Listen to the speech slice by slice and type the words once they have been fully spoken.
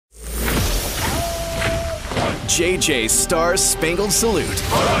JJ Star Spangled Salute.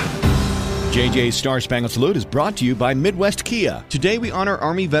 JJ's Star Spangled Salute is brought to you by Midwest Kia. Today we honor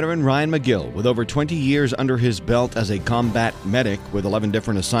Army veteran Ryan McGill. With over 20 years under his belt as a combat medic with 11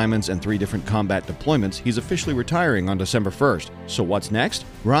 different assignments and 3 different combat deployments, he's officially retiring on December 1st. So what's next?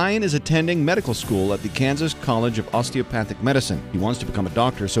 Ryan is attending medical school at the Kansas College of Osteopathic Medicine. He wants to become a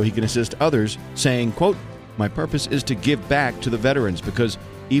doctor so he can assist others, saying, quote, "My purpose is to give back to the veterans because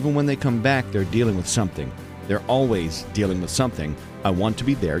even when they come back, they're dealing with something. They're always dealing with something. I want to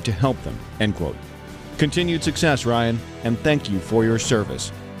be there to help them," end quote. Continued success, Ryan, and thank you for your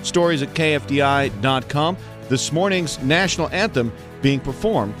service. Stories at KFDI.com. This morning's national anthem being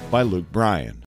performed by Luke Bryan.